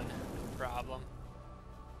one-on-one, no problem.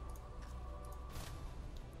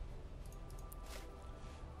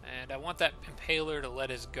 And I want that Impaler to let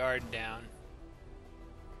his guard down.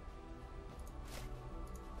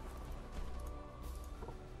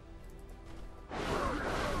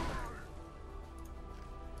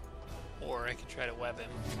 Or I could try to web him.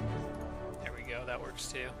 There we go, that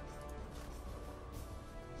works too.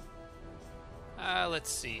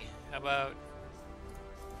 Let's see. How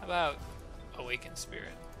about Awakened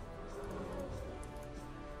Spirit?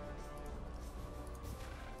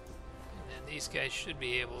 And then these guys should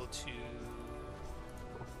be able to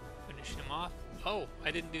finish him off. Oh,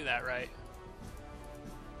 I didn't do that right.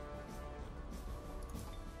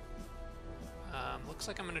 Looks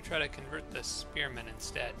like I'm going to try to convert the Spearmen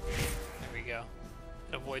instead. There we go.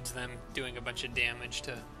 It avoids them doing a bunch of damage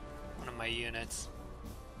to one of my units.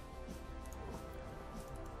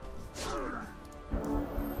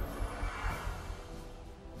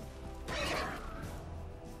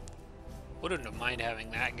 Wouldn't mind having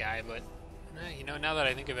that guy, but you know, now that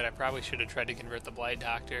I think of it, I probably should have tried to convert the Blight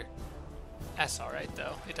Doctor. That's alright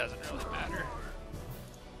though, it doesn't really matter.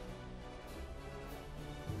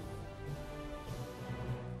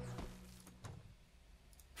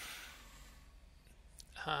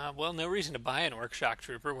 Well, no reason to buy an Orc Shock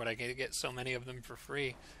Trooper when I can get so many of them for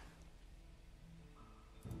free.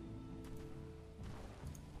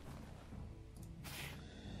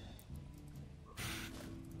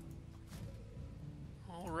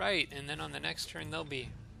 Alright, and then on the next turn they'll be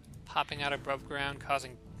popping out above ground,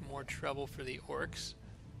 causing more trouble for the Orcs.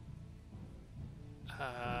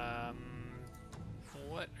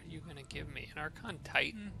 What are you going to give me? An Archon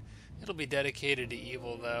Titan? It'll be dedicated to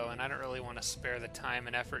evil, though, and I don't really want to spare the time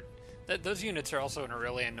and effort. Those units are also in a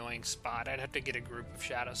really annoying spot. I'd have to get a group of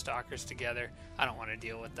Shadow Stalkers together. I don't want to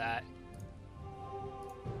deal with that.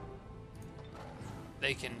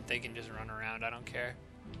 They can just run around. I don't care.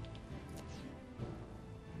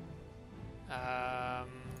 I'm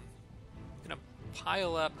gonna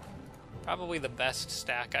pile up probably the best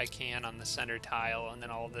stack I can on the center tile, and then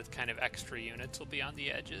all the kind of extra units will be on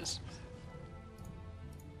the edges.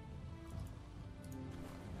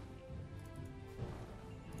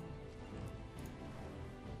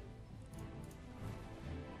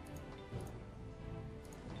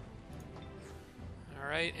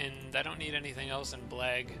 Alright, and I don't need anything else in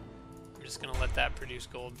Blag. I'm just going to let that produce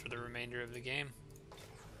gold for the remainder of the game.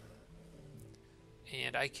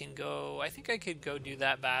 And I can go, I think I could go do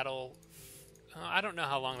that battle. I don't know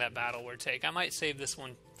how long that battle will take. I might save this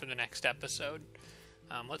one for the next episode.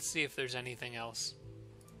 Let's see if there's anything else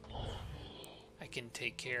I can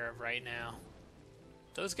take care of right now.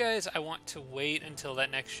 Those guys, I want to wait until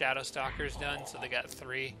that next Shadow Stalker's done, so they got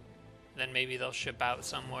 3. Then maybe they'll ship out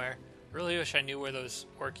somewhere. Really wish I knew where those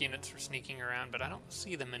Orc units were sneaking around, but I don't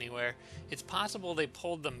see them anywhere. It's possible they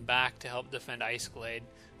pulled them back to help defend Iceglade.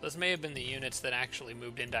 Those may have been the units that actually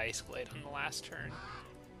moved into Iceglade on the last turn.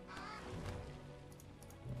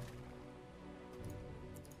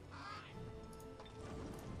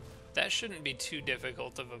 That shouldn't be too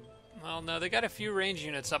difficult of a... Well, no, they got a few range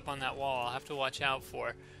units up on that wall I'll have to watch out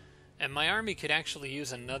for. And my army could actually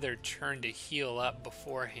use another turn to heal up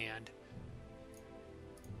beforehand.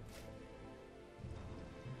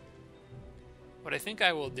 What I think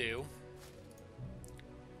I will do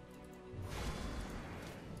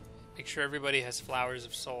Make sure everybody has Flowers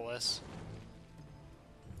of Solace.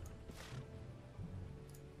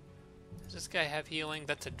 Does this guy have healing?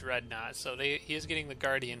 That's a Dreadnought, so he is getting the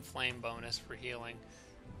Guardian Flame bonus for healing.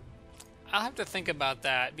 I'll have to think about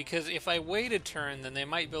that, because if I wait a turn, then they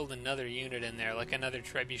might build another unit in there, like another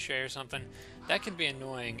Trebuchet or something. That could be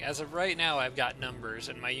annoying. As of right now, I've got numbers,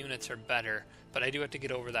 and my units are better, but I do have to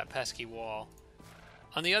get over that pesky wall.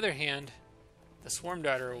 On the other hand, the Swarm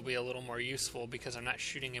Darter will be a little more useful, because I'm not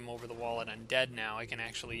shooting him over the wall at Undead now. I can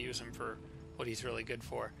actually use him for what he's really good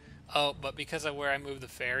for. Oh, but because of where I move the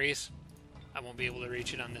fairies, I won't be able to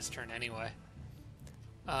reach it on this turn anyway.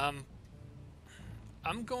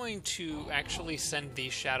 I'm going to actually send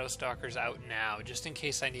these Shadow Stalkers out now, just in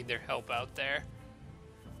case I need their help out there.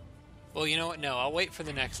 Well, you know what? No, I'll wait for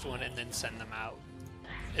the next one and then send them out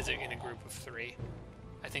as in a group of 3.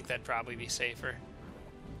 I think that'd probably be safer.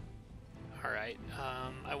 Alright,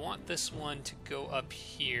 I want this one to go up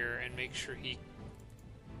here and make sure he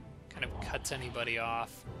kind of cuts anybody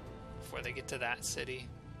off before they get to that city.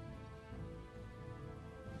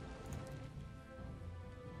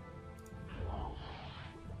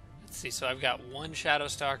 Let's see, so I've got one Shadow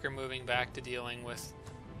Stalker moving back to dealing with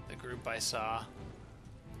the group I saw.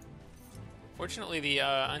 Fortunately, the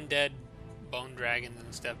undead bone dragons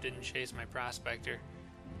and stuff didn't chase my prospector,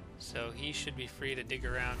 so he should be free to dig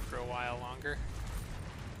around for a while longer.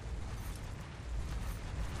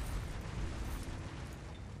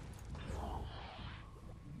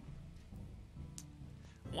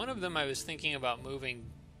 One of them I was thinking about moving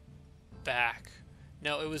back.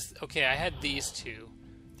 No, it was... Okay, I had these two.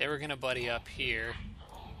 They were going to buddy up here,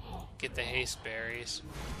 get the haste berries,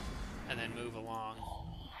 and then move along.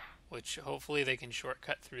 Which hopefully they can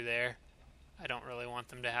shortcut through there. I don't really want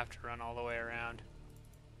them to have to run all the way around.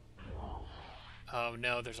 Oh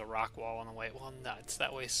no, there's a rock wall on the way. Well, nuts.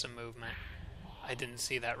 That wastes some movement. I didn't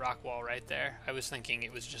see that rock wall right there. I was thinking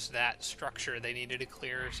it was just that structure they needed to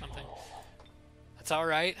clear or something. That's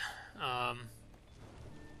alright.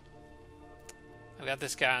 I've got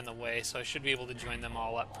this guy on the way, so I should be able to join them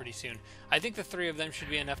all up pretty soon. I think the 3 of them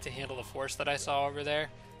should be enough to handle the force that I saw over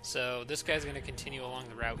there. So this guy's going to continue along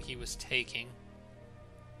the route he was taking.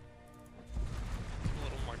 A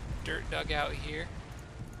little more dirt dug out here.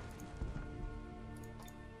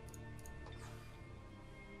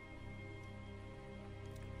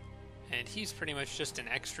 And he's pretty much just an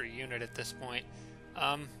extra unit at this point.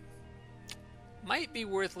 Might be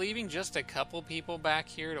worth leaving just a couple people back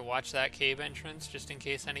here to watch that cave entrance, just in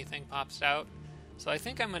case anything pops out. So I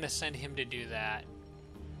think I'm going to send him to do that.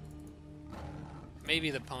 Maybe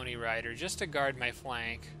the Pony Rider, just to guard my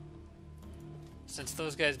flank, since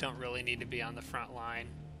those guys don't really need to be on the front line.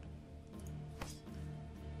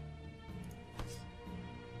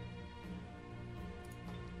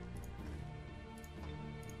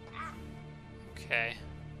 Okay,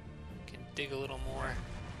 can dig a little more.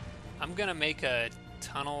 I'm gonna make a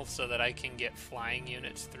tunnel so that I can get flying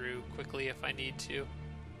units through quickly if I need to.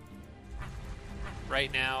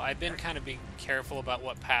 Right now, I've been kind of being careful about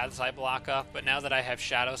what paths I block up, but now that I have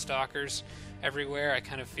Shadow Stalkers everywhere, I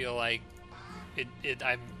kind of feel like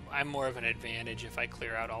I'm more of an advantage if I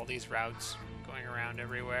clear out all these routes going around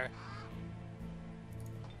everywhere.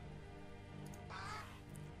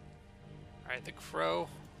 Alright, the Crow.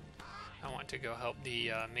 I want to go help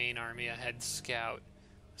the main army ahead scout.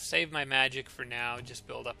 Save my magic for now, just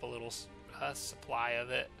build up a little supply of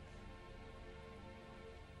it.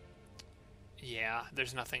 Yeah,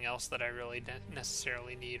 there's nothing else that I really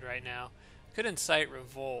necessarily need right now. Could incite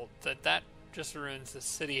revolt, that just ruins the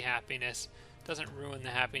city happiness. Doesn't ruin the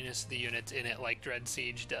happiness of the units in it like Dread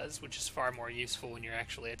Siege does, which is far more useful when you're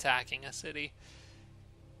actually attacking a city.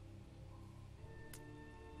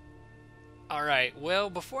 Alright, well,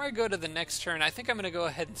 before I go to the next turn, I think I'm going to go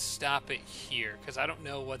ahead and stop it here, because I don't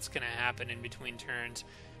know what's going to happen in between turns.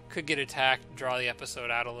 Could get attacked, draw the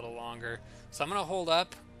episode out a little longer. So I'm going to hold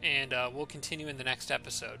up, and we'll continue in the next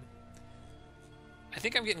episode. I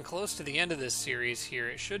think I'm getting close to the end of this series here.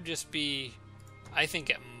 It should just be, I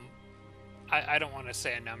think, I don't want to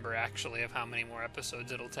say a number, actually, of how many more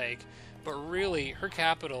episodes it'll take. But really, her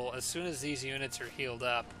capital, as soon as these units are healed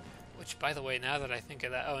up, which, by the way, now that I think of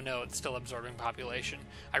that, oh no, it's still absorbing population.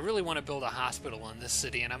 I really want to build a hospital in this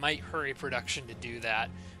city, and I might hurry production to do that,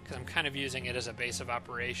 because I'm kind of using it as a base of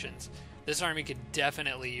operations. This army could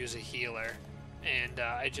definitely use a healer, and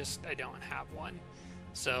I don't have one.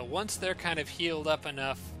 So once they're kind of healed up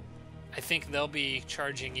enough, I think they'll be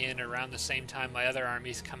charging in around the same time my other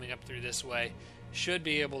armies coming up through this way. Should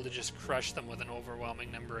be able to just crush them with an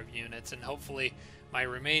overwhelming number of units, and hopefully my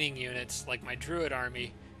remaining units, like my Druid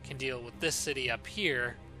army, can deal with this city up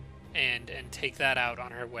here, and take that out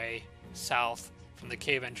on her way south from the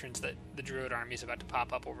cave entrance that the Druid army is about to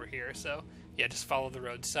pop up over here. So yeah, just follow the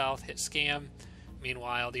road south, hit Scam.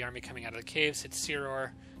 Meanwhile, the army coming out of the caves hits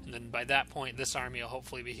Siror, and then by that point, this army will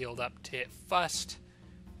hopefully be healed up to hit Fust,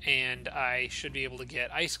 and I should be able to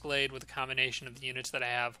get Ice Glade with a combination of the units that I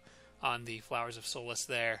have on the Flowers of Solace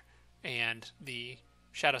there, and the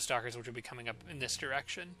Shadow Stalkers, which will be coming up in this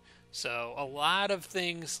direction. So a lot of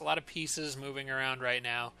things, a lot of pieces moving around right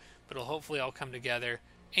now, but it'll hopefully all come together.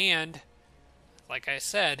 And, like I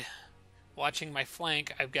said, watching my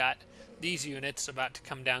flank, I've got these units about to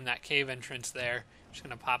come down that cave entrance there. Just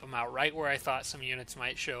going to pop them out right where I thought some units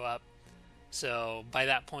might show up. So by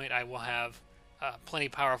that point, I will have plenty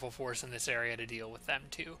powerful force in this area to deal with them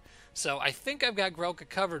too. So I think I've got Grelka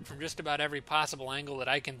covered from just about every possible angle that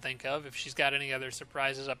I can think of. If she's got any other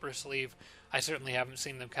surprises up her sleeve, I certainly haven't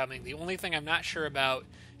seen them coming. The only thing I'm not sure about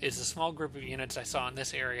is the small group of units I saw in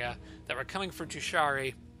this area that were coming for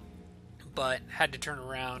Tushari, but had to turn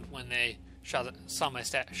around when they saw my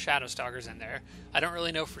Shadow Stalkers in there. I don't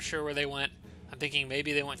really know for sure where they went. I'm thinking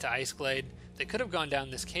maybe they went to Ice Glade. They could have gone down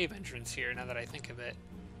this cave entrance here, now that I think of it.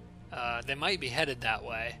 They might be headed that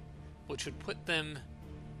way, which would put them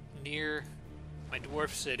near my dwarf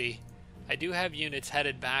city. I do have units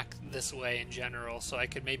headed back this way in general, so I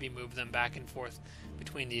could maybe move them back and forth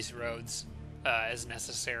between these roads as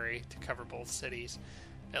necessary to cover both cities.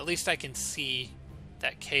 At least I can see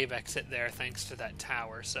that cave exit there thanks to that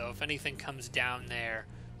tower, so if anything comes down there,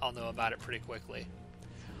 I'll know about it pretty quickly.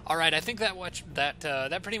 Alright, I think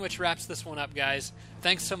that pretty much wraps this one up, guys.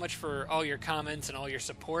 Thanks so much for all your comments and all your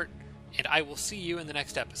support, and I will see you in the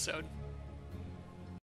next episode.